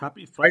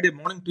Happy Friday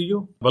morning to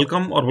you.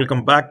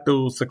 Welcome back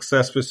to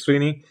Success with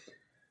Srini.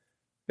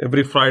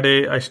 Every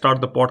Friday, I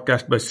start the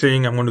podcast by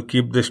saying I'm going to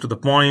keep this to the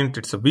point.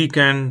 It's a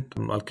weekend.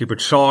 I'll keep it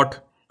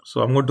short.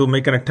 So I'm going to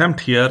make an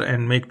attempt here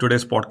and make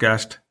today's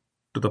podcast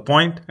to the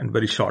point and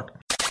very short.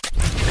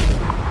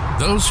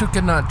 Those who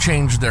cannot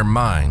change their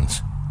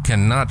minds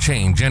cannot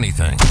change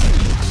anything.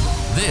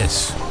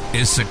 This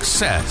is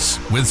Success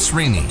with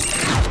Srini.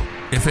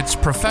 If it's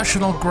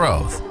professional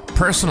growth,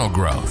 personal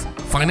growth,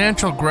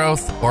 financial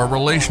growth, or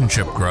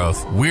relationship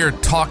growth, we're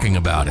talking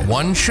about it.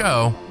 One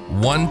show,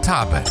 one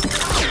topic.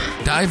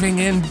 Diving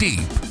in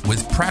deep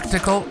with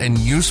practical and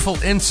useful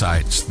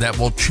insights that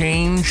will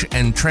change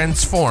and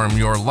transform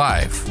your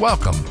life.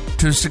 Welcome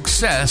to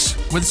Success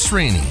with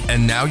Srini.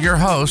 And now your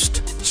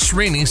host,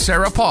 Srini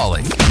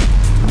Sarapalli.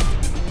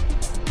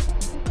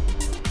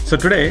 So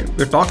today,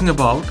 we're talking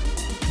about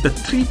the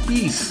 3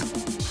 P's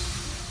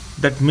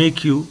that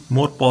make you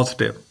more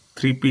positive.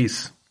 3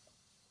 P's.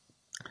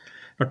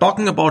 Now,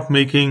 talking about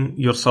making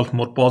yourself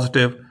more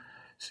positive,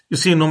 you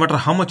see, no matter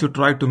how much you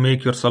try to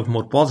make yourself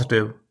more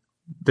positive,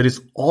 there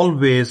is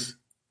always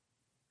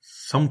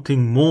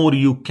something more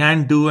you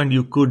can do and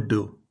you could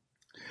do.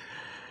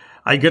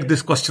 I get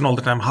this question all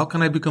the time. How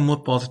can I become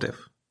more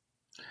positive?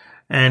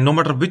 And no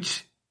matter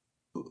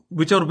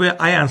whichever way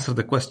I answer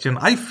the question,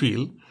 I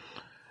feel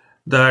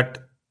that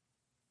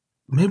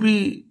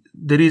maybe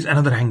there is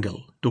another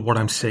angle to what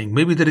I'm saying.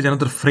 Maybe there is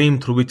another frame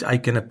through which I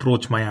can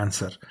approach my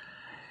answer.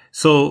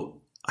 So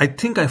I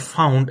think I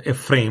found a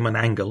frame, an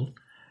angle,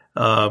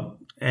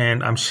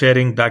 and I'm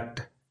sharing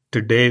that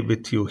today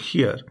with you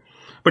here.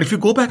 But if you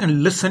go back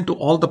and listen to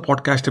all the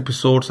podcast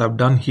episodes I've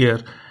done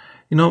here,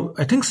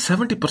 I think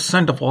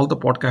 70% of all the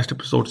podcast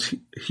episodes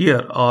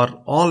here are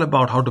all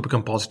about how to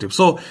become positive.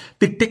 So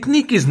the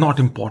technique is not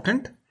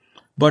important,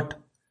 but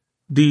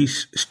the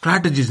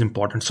strategy is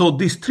important. So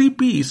these 3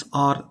 P's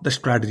are the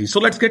strategy. So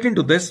let's get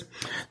into this.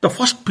 The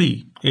first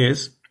P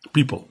is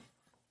people.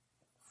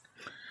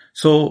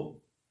 So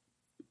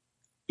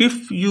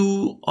if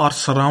you are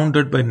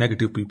surrounded by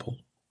negative people,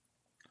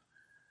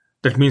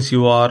 that means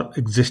you are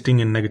existing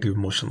in negative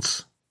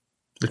emotions.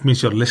 That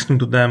means you're listening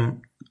to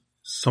them.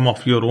 Some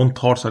of your own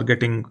thoughts are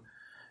getting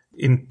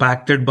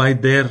impacted by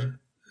their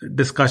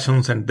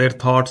discussions and their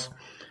thoughts.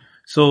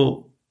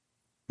 So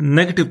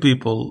negative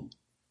people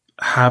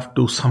have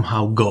to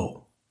somehow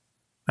go.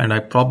 And I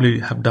probably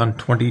have done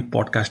 20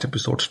 podcast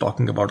episodes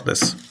talking about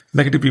this.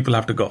 Negative people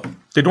have to go.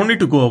 They don't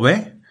need to go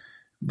away,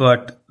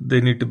 but they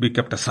need to be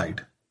kept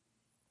aside.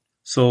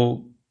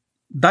 So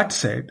that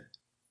said,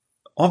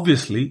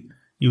 obviously,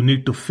 you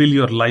need to fill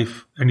your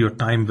life and your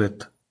time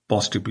with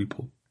positive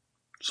people.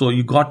 So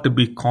you got to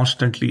be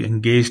constantly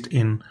engaged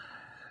in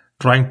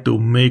trying to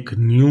make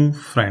new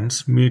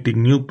friends,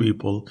 meeting new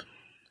people,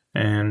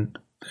 and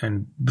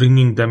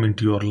bringing them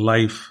into your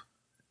life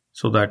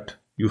so that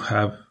you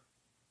have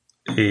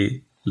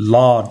a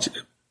large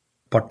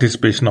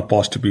participation of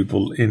positive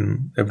people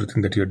in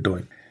everything that you're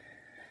doing.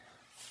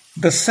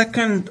 The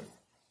second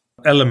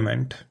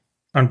element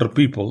under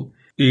people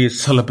is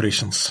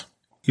celebrations.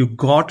 You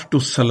got to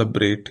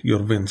celebrate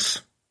your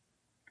wins.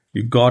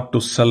 You got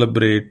to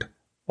celebrate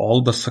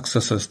all the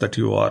successes that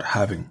you are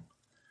having.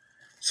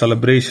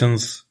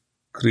 Celebrations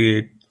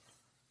create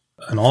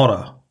an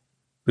aura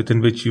within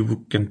which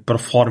you can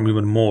perform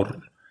even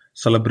more.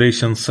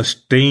 Celebrations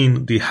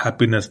sustain the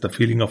happiness, the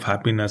feeling of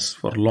happiness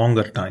for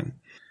longer time.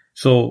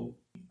 So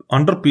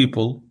under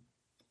people,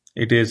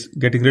 it is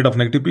getting rid of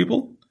negative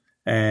people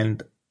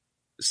and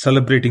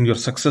celebrating your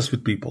success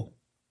with people.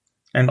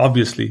 And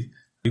obviously,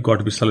 you got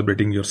to be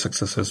celebrating your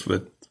successes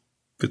with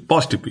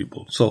positive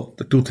people. So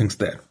the 2 things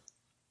there.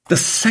 The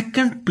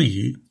second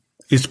P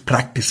is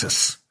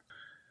practices.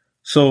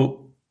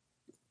 So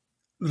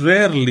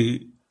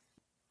rarely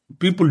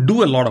people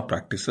do a lot of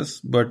practices,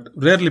 but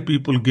rarely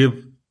people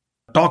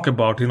talk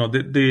about,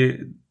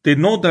 they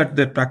know that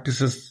their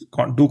practices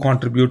do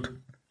contribute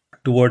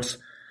towards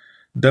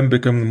them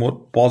becoming more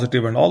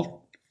positive and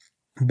all.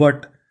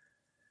 But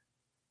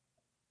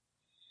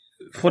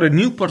for a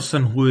new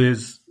person who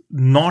is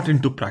not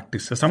into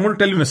practices, I'm going to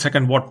tell you in a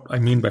second what I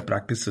mean by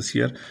practices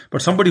here,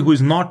 but somebody who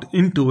is not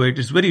into it,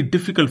 it's very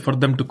difficult for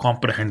them to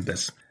comprehend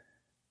this.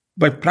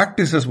 By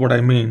practices, what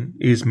I mean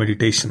is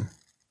meditation,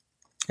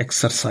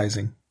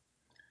 exercising,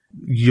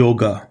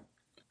 yoga,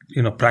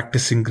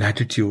 practicing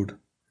gratitude,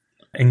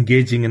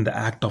 engaging in the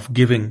act of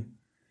giving,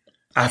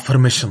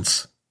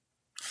 affirmations.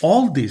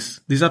 All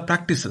these are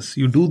practices.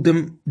 You do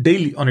them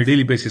daily, on a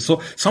daily basis.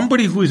 So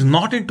somebody who is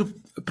not into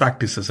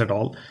practices at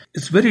all,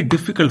 it's very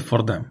difficult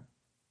for them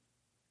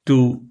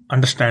to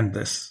understand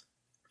this.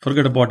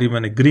 Forget about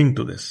even agreeing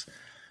to this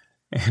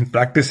and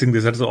practicing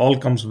this. That all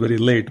comes very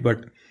late.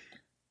 But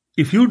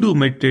if you do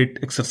meditate,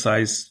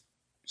 exercise,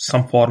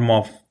 some form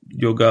of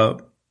yoga,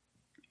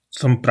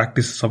 some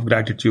practices of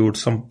gratitude,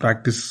 some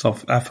practices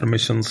of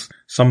affirmations,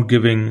 some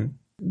giving,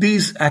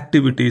 these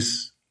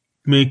activities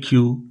make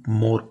you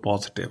more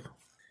positive.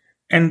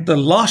 And the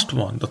last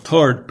one, the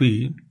third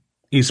P,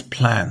 is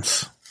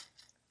plans.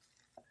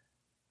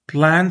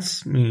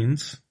 Plans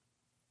means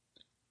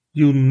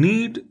you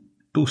need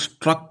to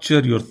structure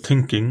your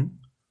thinking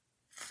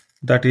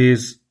that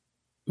is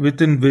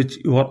within which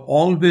you are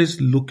always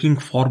looking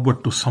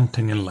forward to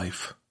something in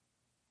life.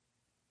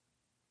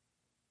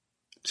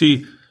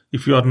 See,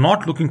 if you are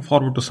not looking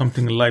forward to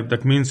something in life,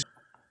 that means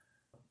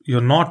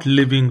you're not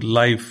living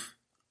life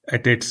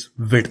at its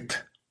width.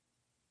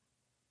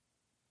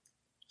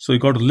 So you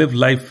got to live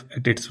life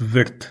at its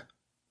width.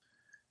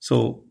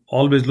 So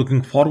always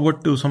looking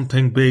forward to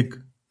something big.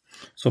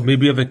 So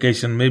maybe a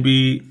vacation,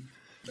 maybe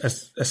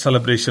a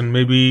celebration,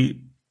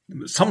 maybe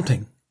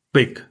something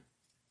big,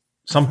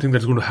 something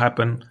that's going to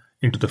happen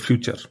into the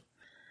future.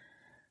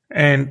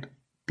 And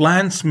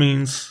plans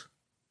means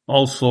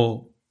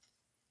also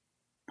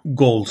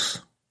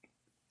goals.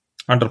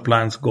 Under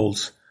plans,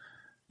 goals.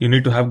 You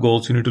need to have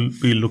goals. You need to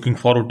be looking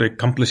forward to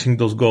accomplishing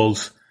those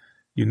goals.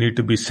 You need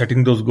to be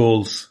setting those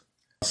goals.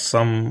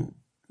 Some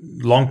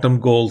long-term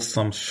goals,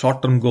 some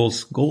short-term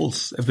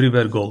goals,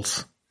 everywhere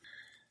goals.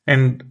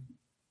 And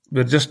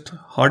we're just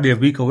hardly a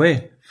week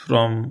away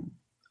from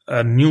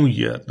a new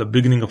year, the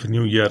beginning of a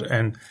new year.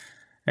 And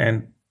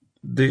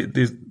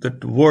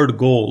that word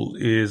goal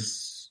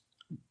is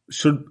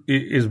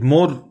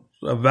more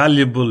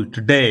valuable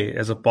today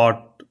as a part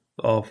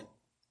of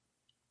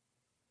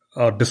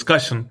our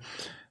discussion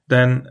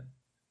than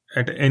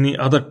at any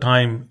other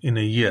time in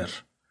a year.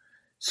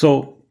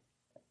 So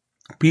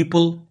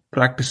people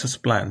practices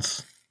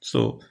plans.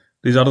 So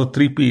these are the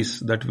 3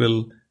 P's that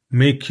will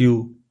make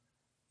you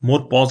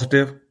more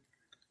positive.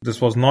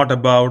 This was not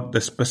about the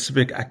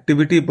specific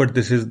activity, but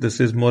this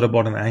is more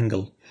about an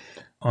angle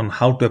on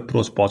how to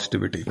approach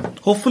positivity.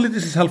 Hopefully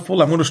this is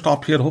helpful. I'm going to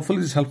stop here. Hopefully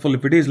this is helpful.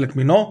 If it is, let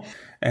me know.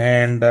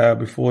 And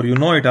before you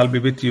know it, I'll be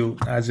with you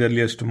as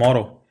early as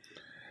tomorrow.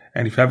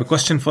 And if you have a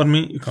question for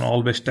me, you can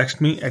always text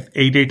me at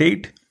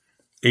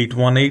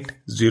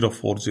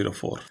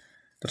 888-818-0404.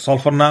 That's all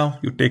for now.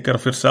 You take care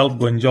of yourself.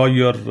 Go enjoy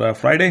your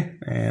Friday.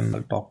 And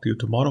I'll talk to you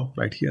tomorrow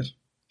right here.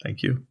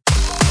 Thank you.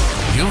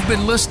 You've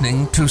been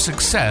listening to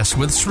Success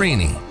with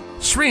Srini.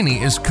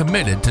 Srini is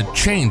committed to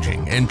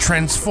changing and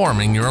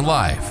transforming your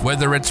life,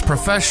 whether it's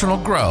professional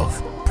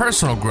growth,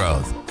 personal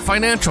growth,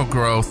 financial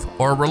growth,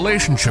 or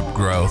relationship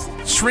growth.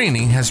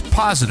 Srini has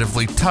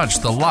positively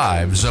touched the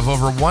lives of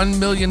over 1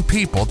 million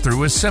people through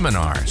his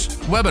seminars,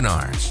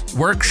 webinars,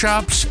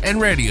 workshops,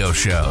 and radio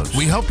shows.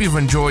 We hope you've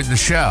enjoyed the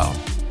show.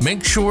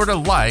 Make sure to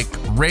like,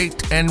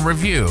 rate, and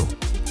review.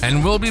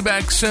 And we'll be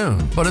back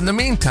soon. But in the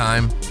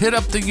meantime, hit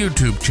up the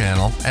YouTube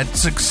channel at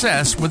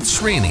Success with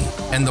Srini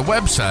and the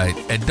website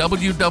at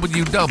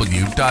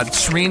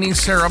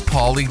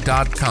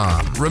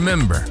www.srinisarapalli.com.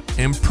 Remember,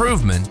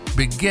 improvement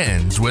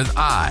begins with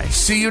I.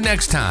 See you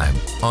next time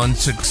on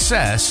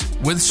Success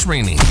with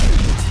Srini.